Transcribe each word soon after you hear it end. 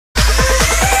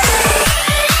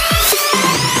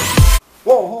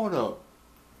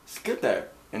skip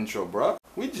that intro, bro.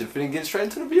 We just finna get straight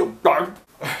into the video. Alright,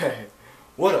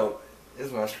 what up?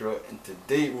 It's Maestro, and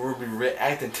today we'll be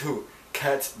reacting to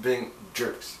Cats Being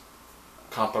Jerks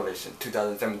compilation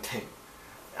 2017.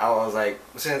 I was like,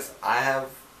 since I have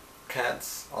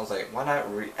cats, I was like, why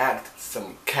not react to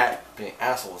some cat being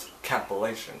assholes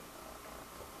compilation?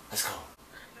 Let's go.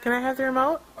 Can I have the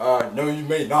remote? No, you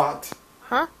may not.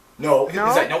 Huh? No. No?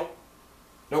 He's like, nope.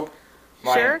 Nope.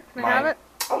 Mine. Sure? Can I have it?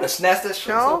 I'm gonna snatch that shit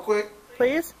No? so quick.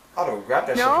 Please? I'm gonna grab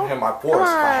that No? shit from him my Come force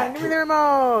if I on, had give to. me the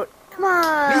remote. Come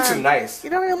on. You too nice. You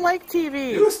don't even like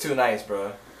TV. You was too nice,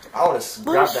 bro. I would've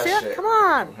grabbed that shit. Come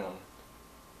on. From him.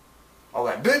 I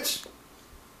was like, bitch,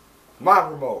 my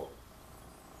remote.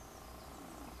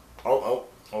 Oh.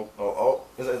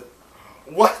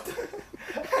 What?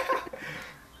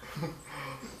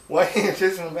 Why ain't you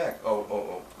chasing him back?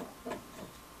 Oh.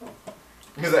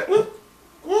 He's like, whoop.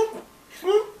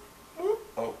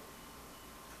 Oh.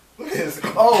 Look at this.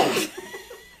 Oh!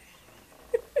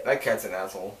 That cat's an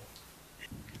asshole.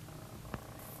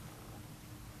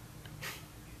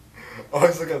 Oh,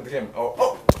 he's looking at the camera.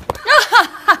 Oh.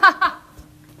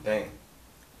 Dang.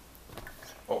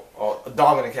 Oh, a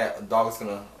dog and a cat. A dog's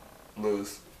gonna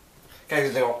lose.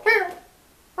 Cat's just going,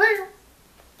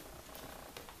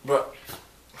 but,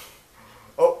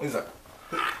 oh, he's like,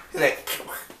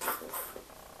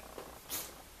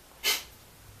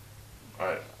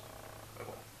 alright.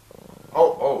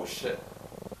 Oh, shit.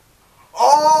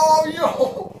 Oh,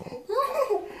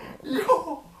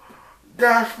 yo,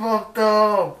 that's fucked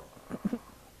up.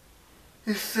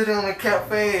 He's sitting on a cat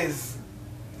face.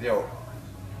 Yo.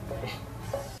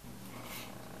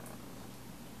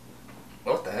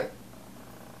 What the heck?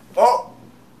 Oh!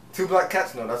 2 black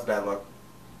cats? No, that's bad luck.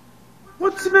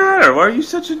 What's the matter? Why are you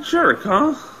such a jerk,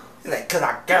 huh? He's like, cause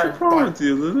I got What's wrong with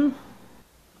you, Lulu?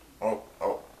 Oh.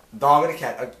 Dog and a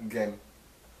cat again.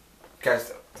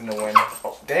 Cat's in the wind.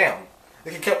 Oh, damn.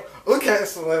 Look at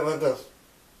it like this.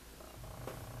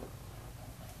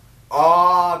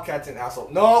 Oh, cat's an asshole.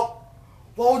 No!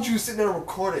 Why would you sit there and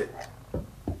record it?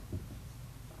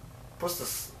 Supposed to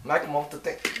smack him off the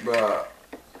thing. Bruh.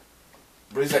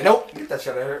 But he's like, nope, get that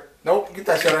shit out of here. Nope, get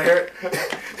that shit out of here.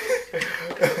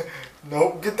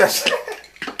 Nope, get that shit.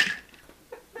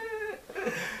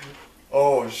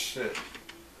 Oh, shit.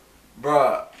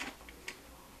 Bruh.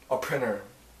 A printer.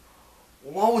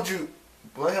 Why would you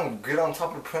let him get on top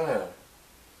of the printer?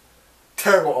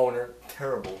 Terrible owner.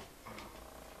 Terrible.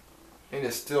 And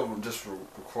it's still just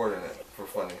recording it for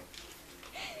funny.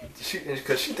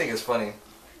 Because she think it's funny.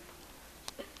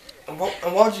 And why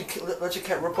would you let your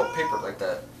cat rip up paper like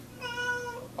that?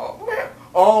 Oh man!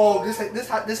 Oh, this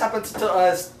happened to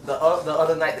us the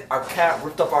other night. Our cat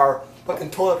ripped up our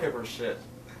fucking toilet paper shit,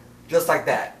 just like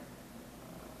that.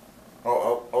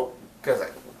 Oh! Cause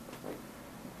like,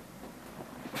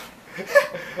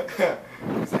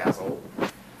 he's an asshole.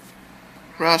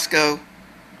 Roscoe,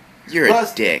 you're a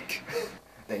dick.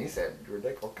 Then you said you're a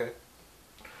dick. Okay.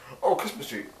 Oh, Christmas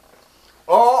tree.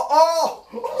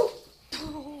 Oh!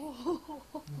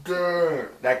 Dude,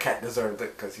 that cat deserved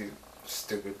it because he's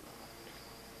stupid.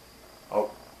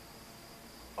 Oh,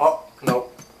 no.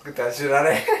 Get that shit out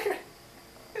of here.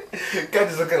 Cat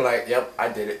is looking like, yep, I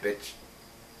did it, bitch.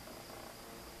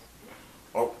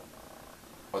 Oh,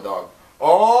 a dog.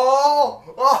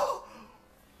 Oh!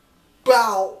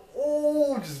 Bow!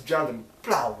 Oh, just dropped him.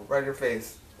 Plow, right in your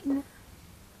face.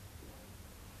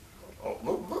 Oh,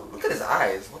 look at his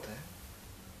eyes. What the heck?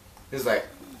 He's like,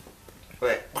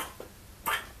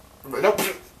 nope.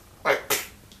 Like,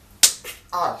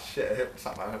 ah, shit, I hit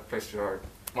something. I hit face too hard.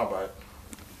 My bad.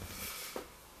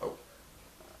 Oh.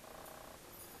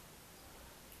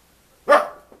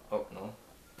 Ah! Oh, no.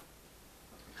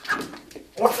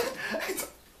 What?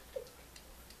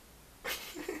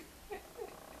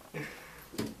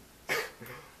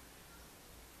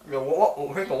 Yo,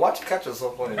 watch you catch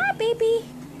yourself funny. Hi, baby.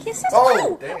 Kisses.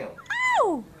 Oh, damn.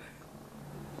 Ow!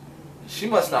 She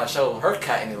must not show her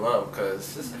cat any love,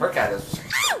 because her cat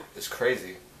is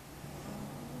crazy.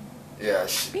 Yeah,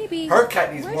 Baby, her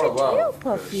cat needs where's more your tail, love.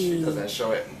 Puffy? She doesn't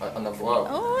show it enough love.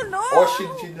 Oh no! Or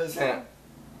she doesn't.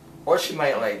 Or she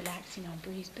might like. Relaxing on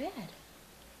Bree's bed.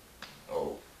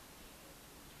 Oh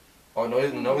no!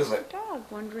 He's like Dog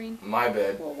wondering. my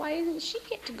bed. Well, why doesn't she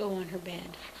get to go on her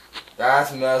bed?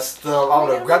 That's messed up. I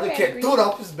would have grabbed the bed, kid, Bree. threw it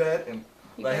off his bed, and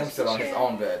You let guys him sit can on his share.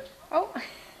 own bed. Oh.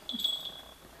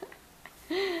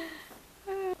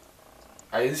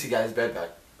 At least he got his bed back.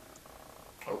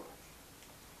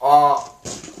 Oh.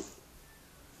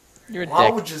 You're a Why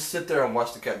dick. would you sit there and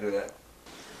watch the cat do that?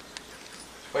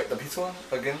 Wait, the pizza one?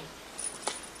 Again?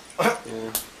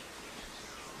 Yeah.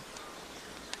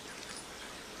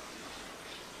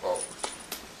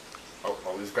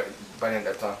 by the end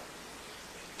of that time.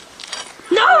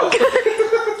 No!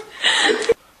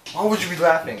 Why would you be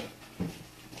laughing?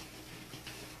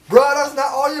 Bruh, that's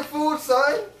not all your food,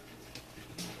 son!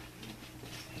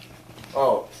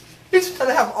 Oh. He's trying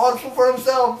to have all the food for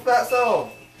himself, fat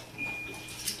self.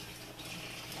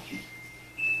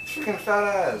 Freaking fat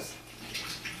ass.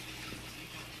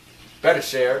 Better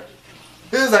share.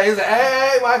 He's like,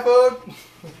 hey, my food.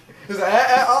 He's like,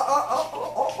 hey,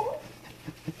 oh.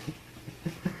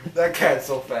 That cat's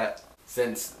so fat.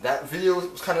 Since that video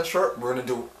was kind of short, we're gonna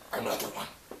do another one.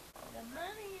 The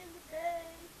money in the bag.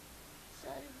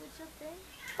 Sorry, what's your thing?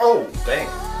 Oh, dang.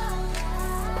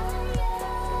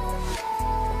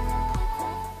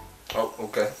 Oh,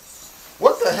 okay.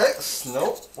 What the heck?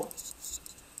 Snow? What? Is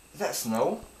that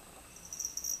snow?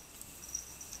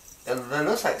 That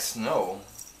looks like snow.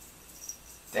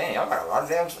 Dang, y'all got a lot of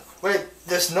damn snow. Wait,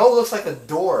 the snow looks like a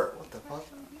door. What the fuck?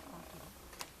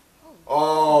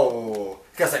 Oh.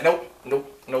 You guys like, nope.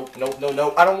 I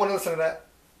don't want to listen to that.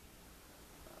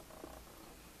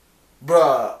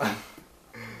 Bruh.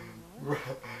 Bruh.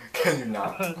 Can you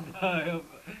not?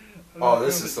 Oh,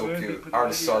 this is so cute. I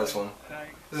already saw this one.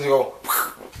 This is go.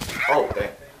 Oh,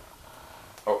 dang.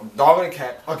 Oh, dog and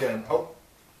cat again. Oh.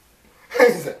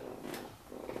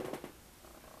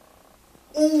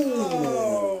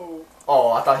 Ooh.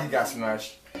 Oh, I thought he got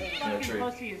smashed in the tree.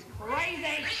 Oh,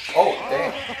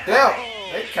 damn. Damn.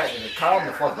 They cat need to calm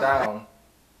the fuck down.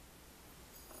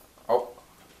 Oh.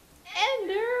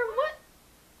 Ender, what?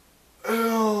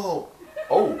 Ew.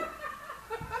 Oh.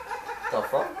 The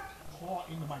fuck? Claw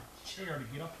into my chair to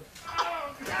get up there.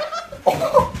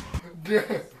 Oh.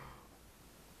 Damn.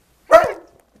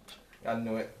 I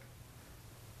knew it.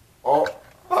 Oh.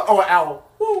 Oh, ow.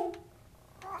 Woo.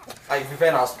 Like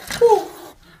Thanos. Woo.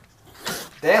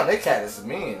 Damn, that cat is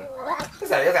mean. He's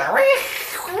like,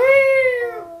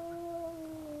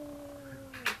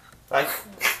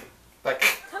 like.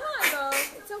 Come on, Bo.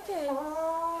 It's okay. Come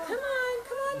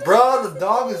on. Bro, the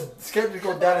dog is scared to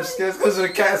go down the stairs because of the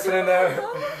cat sitting there.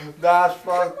 That's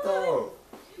fucked up.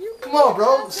 Come on,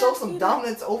 bro. Show some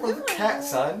dominance over the cat,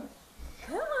 son.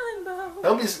 Come on, Bo.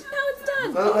 Don't be. Now it's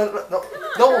done. No,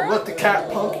 don't let the cat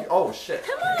punk you. Oh shit.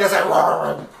 Guess I. Come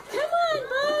on,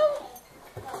 Bo.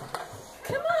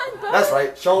 Come on, Bo. That's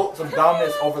right. Show some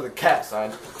dominance over the cat,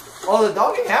 son. Oh, the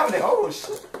dog ain't having it. Oh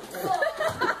shit.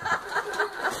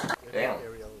 Damn.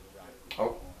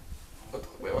 Oh.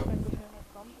 Wait, what?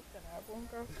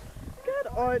 Get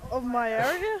out of my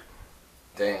area.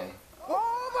 Damn.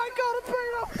 Oh my god, it's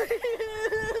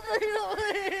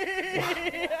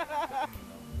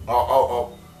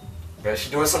Oh. Bet she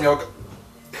doing some yoga.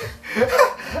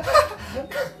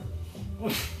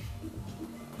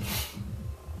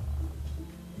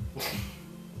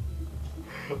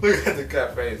 Look at the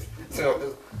cat face.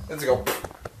 It's go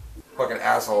fucking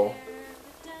asshole.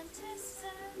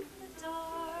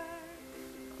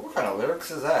 What kind of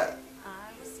lyrics is that?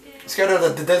 Scared of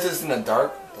the dentist in the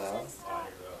dark?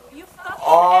 You fucking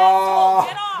Oh. asshole.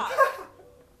 Get off.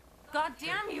 God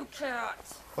damn you, cat.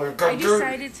 I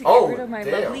decided to get rid of my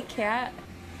lovely cat.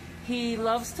 He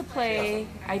loves to play.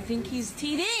 I think he's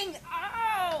teething.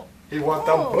 Ow! He want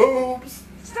them boobs.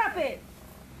 Stop it!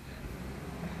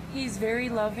 He's very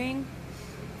loving.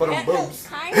 For them boobs.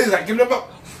 He's like, give me them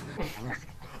up.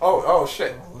 Oh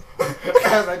shit.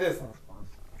 Guys like this.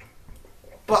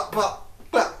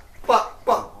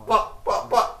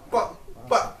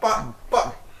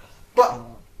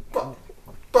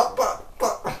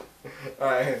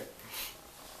 Alright.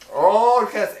 Oh,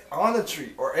 the cat's on the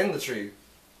tree or in the tree.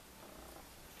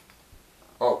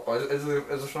 Oh, is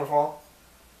it gonna fall?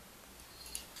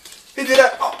 He did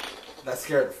that. Oh, that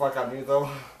scared the fuck out of me though.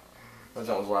 That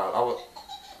jump was wild.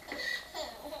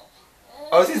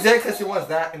 Oh, he's dead because he wants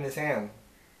that in his hand.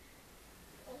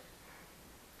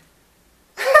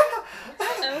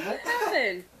 What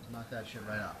happened? Knock that shit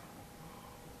right out.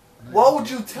 What would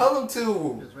you tell him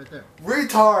to? It's right there.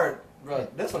 Retard. Bro,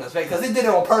 this one is fake because he did it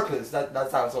on purpose. That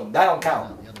time, so that don't count.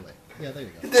 No, the other way. Yeah, there you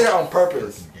go. He did it on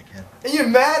purpose. Dickhead. And you're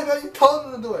mad, bro? You told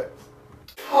him to do it.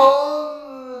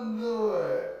 Told him to do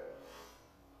it.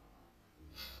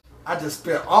 I just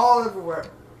spit all everywhere.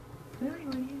 What are you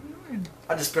doing?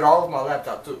 I just spit all over my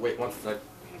laptop too. Wait, one second.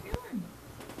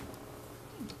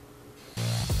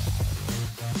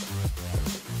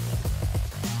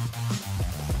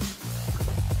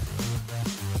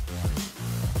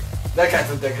 That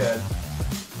cat's a dickhead.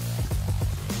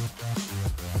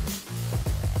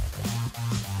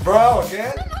 Bro,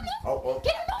 again? Oh, well.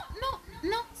 Get him!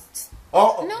 No.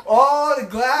 Oh, the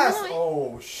glass! No.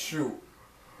 Oh, shoot.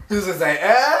 He's just like,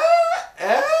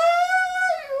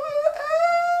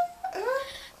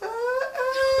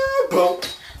 boom.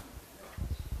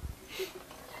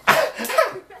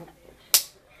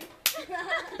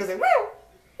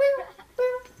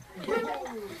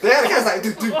 Hey,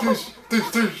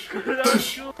 dish.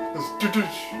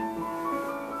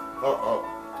 Oh.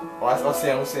 Oh, I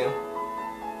see him.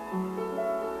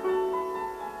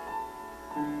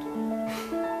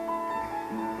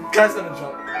 Guy's gonna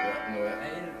jump.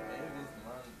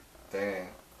 Dang.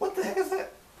 What the heck is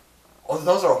that? Oh,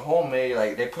 those are homemade.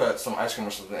 Like they put some ice cream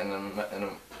or something in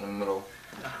the middle.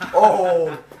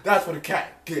 Oh, that's what a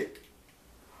cat did.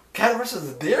 Cat versus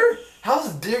a deer? How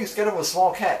is a deer scared of a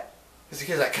small cat? It's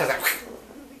because that cat's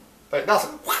like that's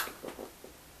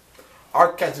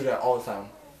our cats do that all the time.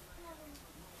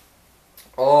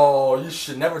 Oh, you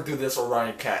should never do this around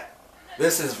your cat.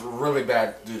 This is really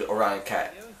bad to do around your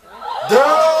cat.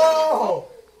 No!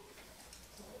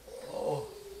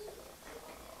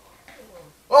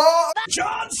 Oh!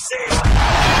 John Cena!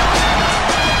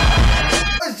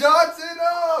 John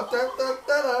Cena!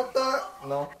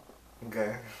 No.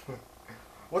 Okay.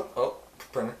 What? Oh,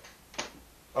 printer.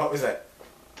 Oh, what's that?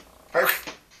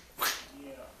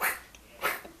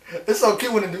 It's so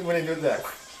cute when they do that.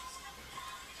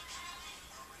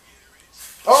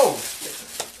 Oh!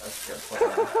 That's good.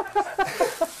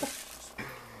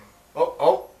 Oh.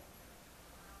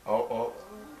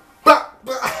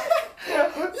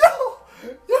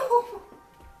 Yo!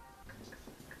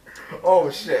 Oh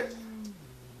shit.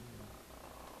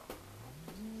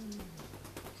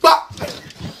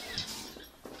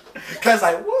 Cause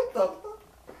like, what the fuck?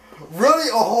 Really?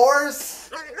 A horse?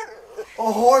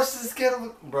 A horse is scared of a...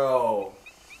 Bro.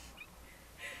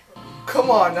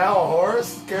 Come on now, a horse?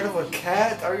 Scared of a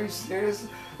cat? Are you serious?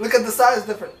 Look at the size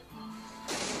difference.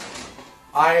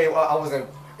 I wasn't...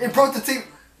 In prototype...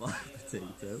 1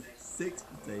 potato, 6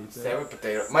 potatoes. 7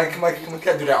 potatoes. My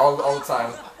cat do that all the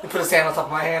time. He put his hand on top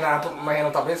of my hand, and I put my hand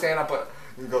on top of his hand,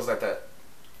 It goes like that.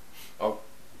 Oh.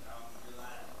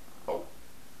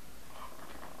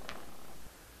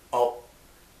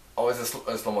 Oh, it's a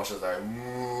slow motion.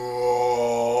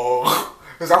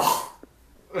 It's like...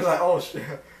 It's like, oh shit.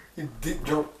 He deep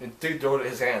throated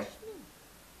his hand.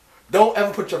 Don't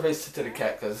ever put your face to the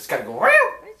cat, because it's gotta go...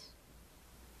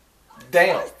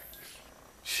 Damn.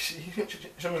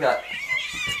 Show me that.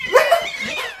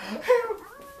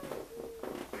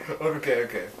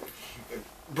 Okay.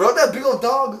 Bro, that big old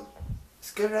dog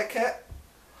scared of that cat?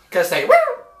 Can I say...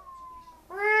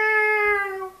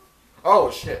 Oh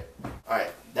shit.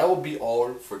 Alright, that will be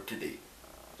all for today.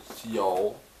 See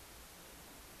y'all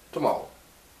tomorrow.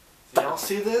 Y'all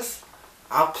see this?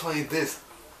 I'll play this.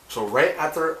 So right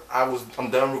after I'm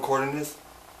done recording this,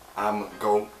 I'm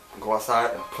gonna go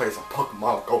outside and play some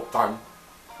Pokemon Go time.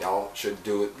 Y'all should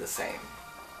do it the same.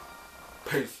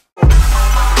 Peace.